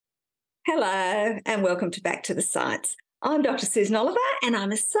Hello, and welcome to Back to the Science. I'm Dr. Susan Oliver, and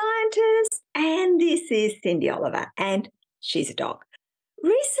I'm a scientist, and this is Cindy Oliver, and she's a dog.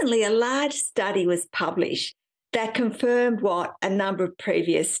 Recently, a large study was published that confirmed what a number of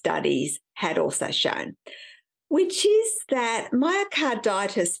previous studies had also shown, which is that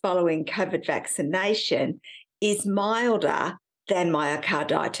myocarditis following COVID vaccination is milder than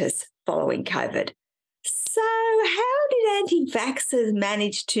myocarditis following COVID. So how did anti-vaxxers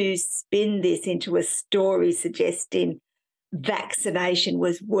manage to spin this into a story suggesting vaccination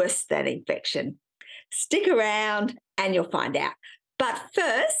was worse than infection? Stick around and you'll find out. But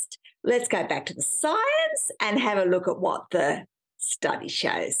first, let's go back to the science and have a look at what the study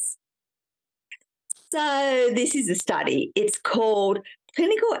shows. So this is a study. It's called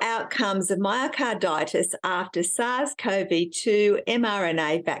Clinical Outcomes of Myocarditis After SARS-CoV-2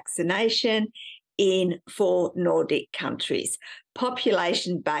 mRNA Vaccination in 4 Nordic countries,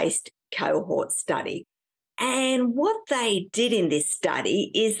 population-based cohort study. And what they did in this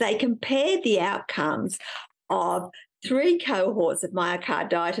study is they compared the outcomes of 3 cohorts of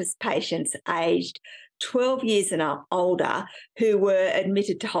myocarditis patients aged 12 years and older who were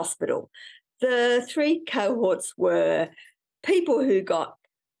admitted to hospital. The 3 cohorts were people who got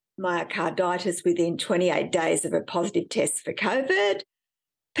myocarditis within 28 days of a positive test for COVID,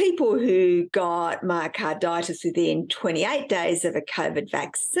 people who got myocarditis within 28 days of a COVID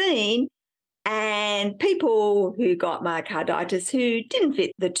vaccine, and people who got myocarditis who didn't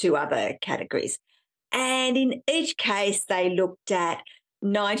fit the 2 other categories. And in each case, they looked at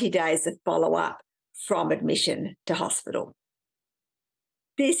 90 days of follow-up from admission to hospital.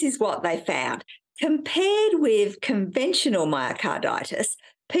 This is what they found. Compared with conventional myocarditis,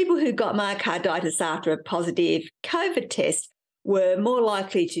 people who got myocarditis after a positive COVID test were more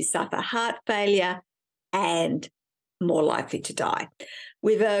likely to suffer heart failure and more likely to die,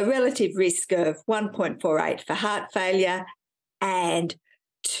 with a relative risk of 1.48 for heart failure and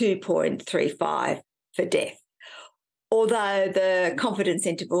 2.35 for death. Although the confidence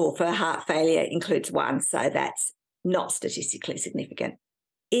interval for heart failure includes 1, so that's not statistically significant.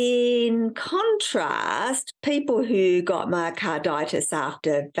 In contrast, people who got myocarditis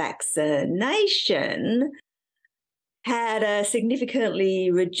after vaccination had a significantly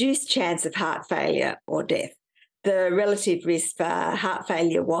reduced chance of heart failure or death. The relative risk for heart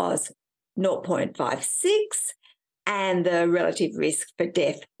failure was 0.56 and the relative risk for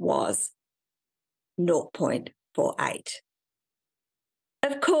death was 0.48.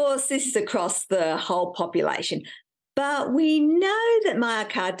 Of course, this is across the whole population, but we know that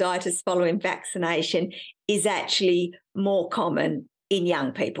myocarditis following vaccination is actually more common in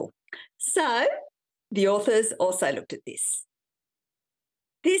young people. So the authors also looked at this.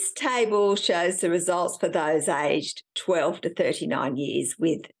 This table shows the results for those aged 12 to 39 years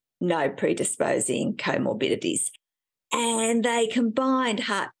with no predisposing comorbidities. And they combined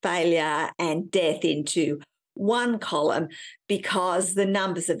heart failure and death into one column because the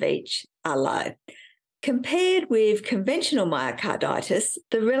numbers of each are low. Compared with conventional myocarditis,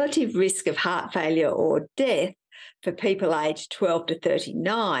 the relative risk of heart failure or death for people aged 12 to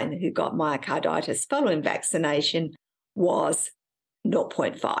 39 who got myocarditis following vaccination was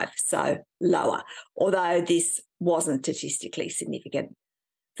 0.5, so lower, although this wasn't statistically significant.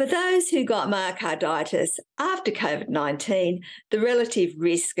 For those who got myocarditis after COVID-19, the relative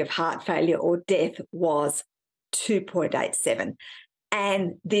risk of heart failure or death was 2.87,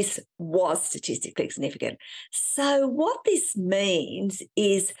 and this was statistically significant. So what this means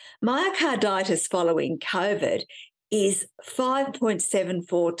is myocarditis following COVID is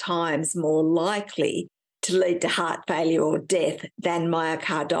 5.74 times more likely to lead to heart failure or death than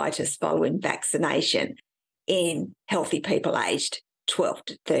myocarditis following vaccination in healthy people aged 12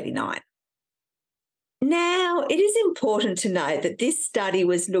 to 39. Now, it is important to note that this study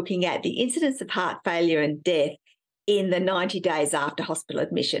was looking at the incidence of heart failure and death in the 90 days after hospital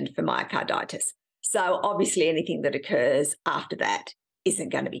admission for myocarditis. So obviously anything that occurs after that isn't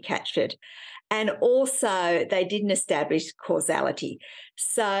going to be captured. And also they didn't establish causality.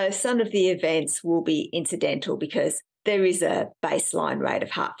 So some of the events will be incidental because there is a baseline rate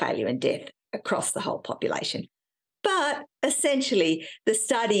of heart failure and death across the whole population. But essentially, the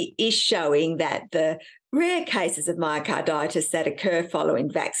study is showing that the rare cases of myocarditis that occur following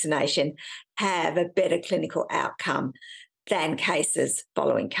vaccination have a better clinical outcome than cases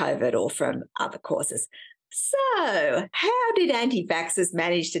following COVID or from other causes. So how did anti-vaxxers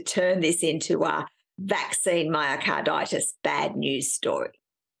manage to turn this into a vaccine myocarditis bad news story?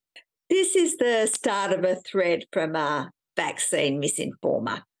 This is the start of a thread from a vaccine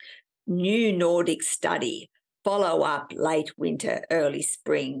misinformer. New Nordic study. follow-up late winter, early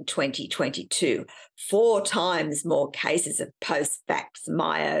spring 2022. 4 times more cases of post-vax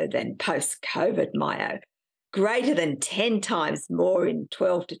myo than post-COVID myo. Greater than 10 times more in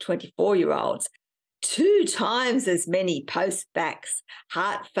 12 to 24-year-olds. 2 times as many post-vax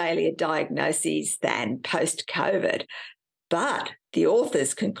heart failure diagnoses than post-COVID. But the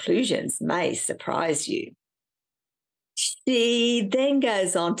author's conclusions may surprise you. She then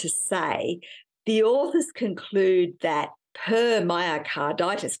goes on to say, the authors conclude that per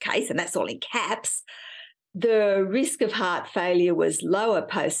myocarditis case, and that's all in caps, the risk of heart failure was lower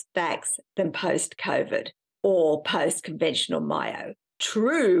post-vax than post-COVID or post-conventional myo.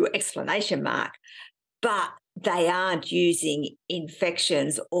 True, exclamation mark. But they aren't using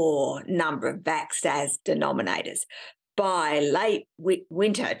infections or number of vaxxed as denominators. By late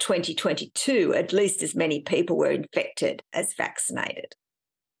winter 2022, at least as many people were infected as vaccinated.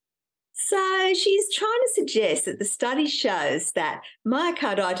 So she's trying to suggest that the study shows that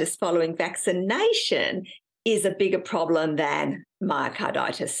myocarditis following vaccination is a bigger problem than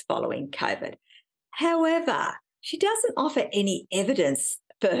myocarditis following COVID. However, she doesn't offer any evidence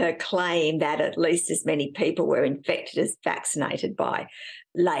for her claim that at least as many people were infected as vaccinated by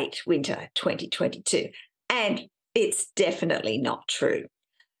late winter 2022. And it's definitely not true.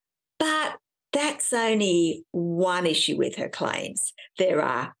 But that's only one issue with her claims. There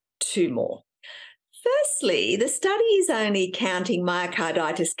are 2 more. Firstly, the study is only counting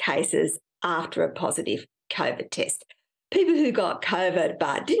myocarditis cases after a positive COVID test. People who got COVID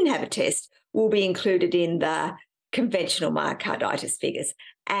but didn't have a test will be included in the conventional myocarditis figures,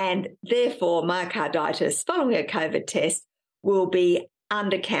 and therefore myocarditis following a COVID test will be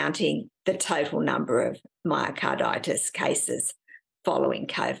undercounting the total number of myocarditis cases following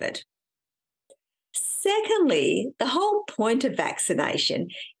COVID. Secondly, the whole point of vaccination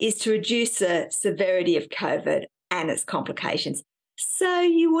is to reduce the severity of COVID and its complications. So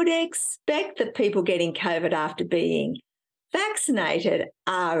you would expect that people getting COVID after being vaccinated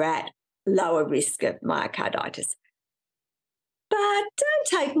are at lower risk of myocarditis. But don't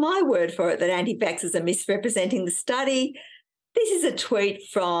take my word for it that anti-vaxxers are misrepresenting the study. This is a tweet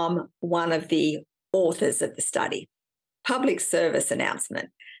from one of the authors of the study. Public service announcement.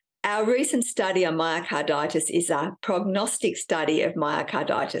 Our recent study on myocarditis is a prognostic study of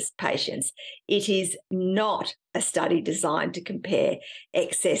myocarditis patients. It is not a study designed to compare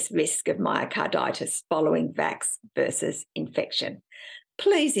excess risk of myocarditis following vax versus infection.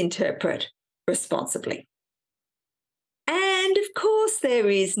 Please interpret responsibly. And of course,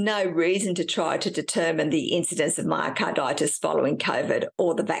 there is no reason to try to determine the incidence of myocarditis following COVID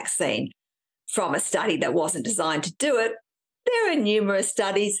or the vaccine from a study that wasn't designed to do it. There are numerous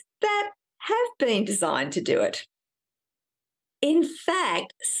studies that have been designed to do it. In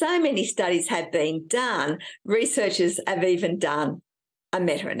fact, so many studies have been done, researchers have even done a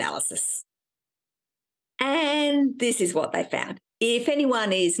meta-analysis. And this is what they found. If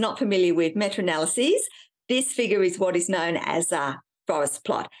anyone is not familiar with meta-analyses, this figure is what is known as a forest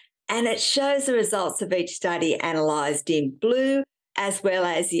plot, and it shows the results of each study analysed in blue, as well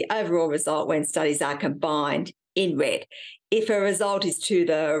as the overall result when studies are combined in red. If a result is to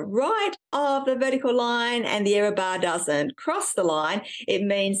the right of the vertical line and the error bar doesn't cross the line, it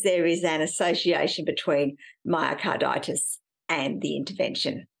means there is an association between myocarditis and the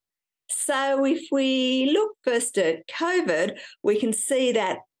intervention. So if we look first at COVID, we can see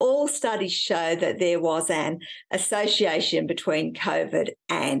that all studies show that there was an association between COVID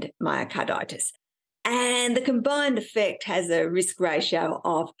and myocarditis. And the combined effect has a risk ratio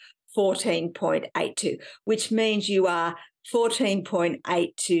of 14.82, which means you are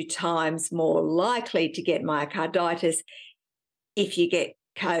 14.82 times more likely to get myocarditis if you get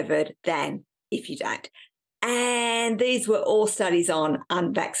COVID than if you don't. And these were all studies on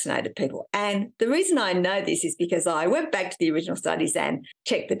unvaccinated people. And the reason I know this is because I went back to the original studies and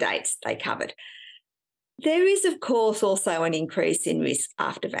checked the dates they covered. There is, of course, also an increase in risk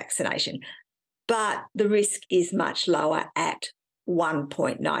after vaccination, but the risk is much lower at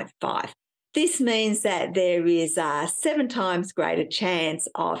 1.95. This means that there is a 7 times greater chance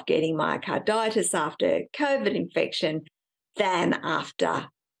of getting myocarditis after COVID infection than after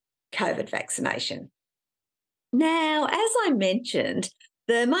COVID vaccination. Now, as I mentioned,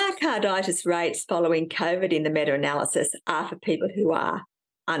 the myocarditis rates following COVID in the meta-analysis are for people who are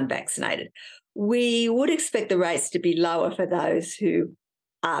unvaccinated. We would expect the rates to be lower for those who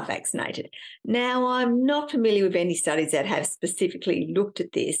are vaccinated. Now, I'm not familiar with any studies that have specifically looked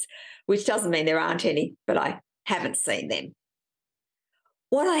at this, which doesn't mean there aren't any, but I haven't seen them.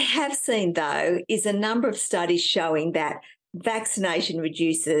 What I have seen, though, is a number of studies showing that vaccination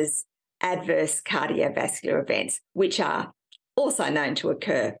reduces adverse cardiovascular events, which are also known to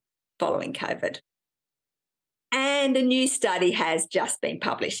occur following COVID. And a new study has just been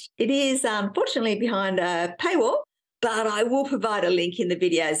published. It is unfortunately behind a paywall, but I will provide a link in the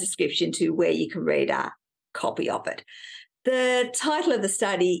video's description to where you can read a copy of it. The title of the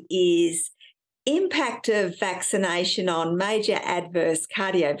study is Impact of Vaccination on Major Adverse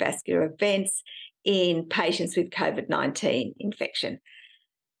Cardiovascular Events in Patients with COVID-19 Infection.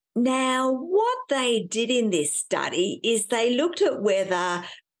 Now, what they did in this study is they looked at whether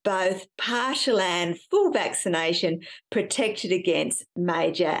both partial and full vaccination protected against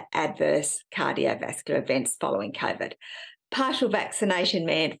major adverse cardiovascular events following COVID. Partial vaccination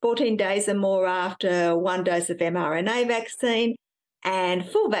meant 14 days or more after one dose of mRNA vaccine, and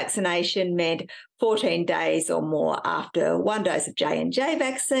full vaccination meant 14 days or more after one dose of J&J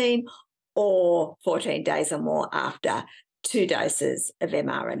vaccine, or 14 days or more after 2 doses of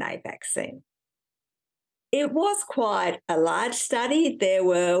mRNA vaccine. It was quite a large study. There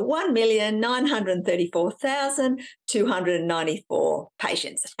were 1,934,294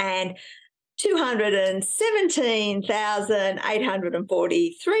 patients, and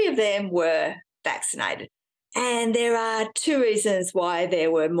 217,843 of them were vaccinated. And there are 2 reasons why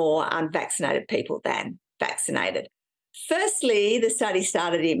there were more unvaccinated people than vaccinated. Firstly, the study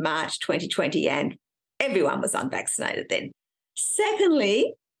started in March 2020 and everyone was unvaccinated then.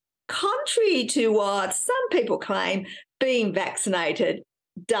 Secondly, contrary to what some people claim, being vaccinated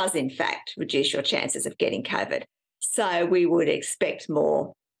does in fact reduce your chances of getting COVID. So we would expect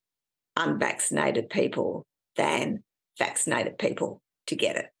more unvaccinated people than vaccinated people to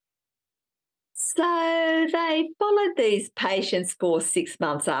get it. So they followed these patients for 6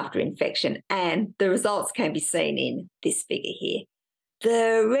 months after infection, and the results can be seen in this figure here.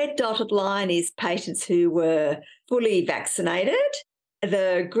 The red dotted line is patients who were fully vaccinated.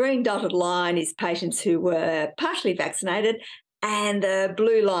 The green dotted line is patients who were partially vaccinated, and the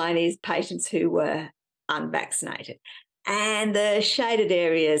blue line is patients who were unvaccinated. And the shaded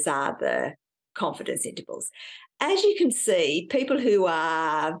areas are the confidence intervals. As you can see, people who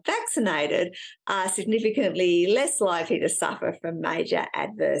are vaccinated are significantly less likely to suffer from major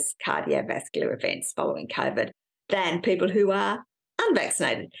adverse cardiovascular events following COVID than people who are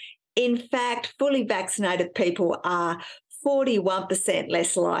unvaccinated. In fact, fully vaccinated people are 41%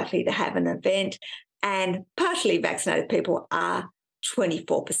 less likely to have an event, and partially vaccinated people are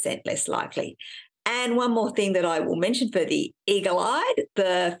 24% less likely. And one more thing that I will mention for the eagle-eyed,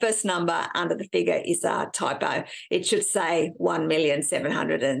 the first number under the figure is a typo. It should say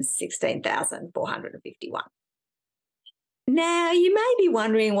 1,716,451. Now, you may be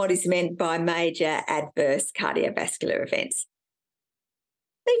wondering what is meant by major adverse cardiovascular events.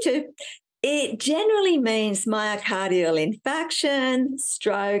 Me too. It generally means myocardial infarction,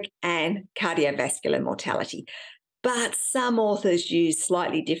 stroke, and cardiovascular mortality. But some authors use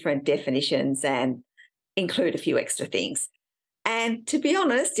slightly different definitions and include a few extra things. And to be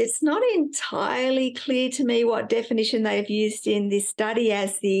honest, it's not entirely clear to me what definition they've used in this study,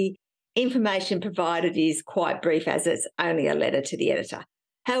 as the information provided is quite brief, as it's only a letter to the editor.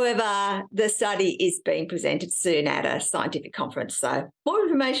 However, the study is being presented soon at a scientific conference, so more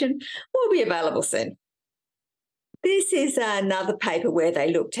information will be available soon. This is another paper where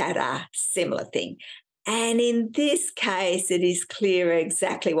they looked at a similar thing. And in this case, it is clear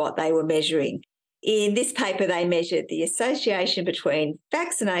exactly what they were measuring. In this paper, they measured the association between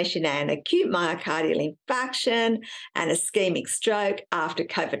vaccination and acute myocardial infarction and ischemic stroke after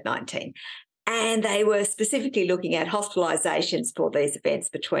COVID-19. And they were specifically looking at hospitalisations for these events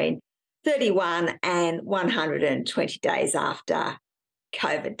between 31 and 120 days after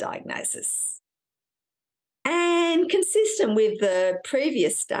COVID diagnosis. And consistent with the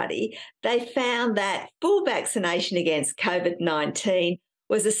previous study, they found that full vaccination against COVID-19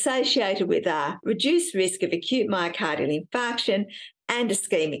 was associated with a reduced risk of acute myocardial infarction and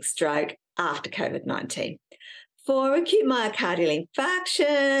ischemic stroke after COVID-19. For acute myocardial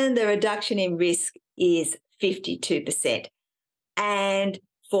infarction, the reduction in risk is 52%. And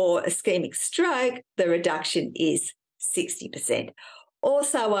for ischemic stroke, the reduction is 60%.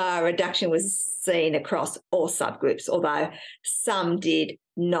 Also, a reduction was seen across all subgroups, although some did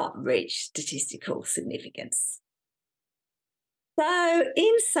not reach statistical significance. So,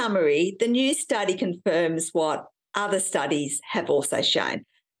 in summary, the new study confirms what other studies have also shown,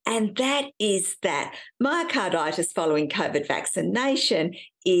 and that is that myocarditis following COVID vaccination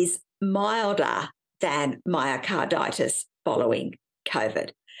is milder than myocarditis following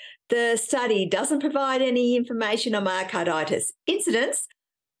COVID. The study doesn't provide any information on myocarditis incidence,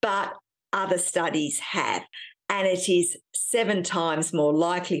 but other studies have. and it is 7 times more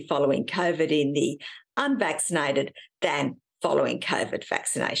likely following COVID in the unvaccinated than following COVID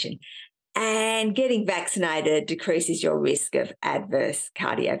vaccination. And getting vaccinated decreases your risk of adverse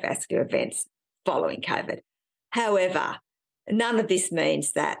cardiovascular events following COVID. However, none of this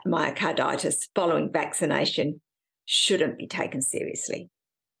means that myocarditis following vaccination shouldn't be taken seriously.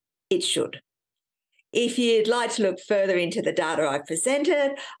 It should. If you'd like to look further into the data I've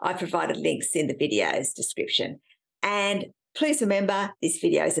presented, I've provided links in the video's description. And please remember, this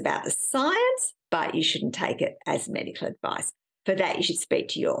video is about the science, but you shouldn't take it as medical advice. For that, you should speak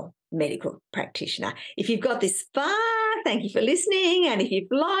to your medical practitioner. If you've got this far, thank you for listening. And if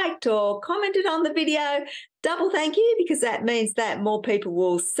you've liked or commented on the video, double thank you, because that means that more people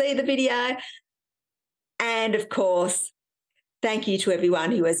will see the video. And of course, thank you to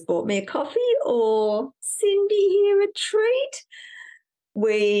everyone who has bought me a coffee or Cindy here a treat.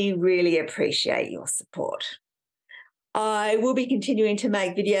 We really appreciate your support. I will be continuing to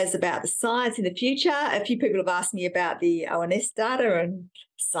make videos about the science in the future. A few people have asked me about the ONS data and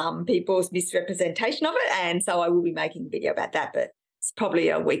some people's misrepresentation of it, and so I will be making a video about that, but it's probably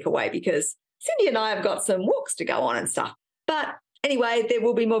a week away because Cindy and I have got some walks to go on and stuff. But anyway, there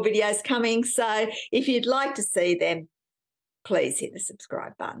will be more videos coming, so if you'd like to see them, please hit the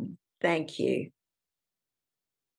subscribe button. Thank you.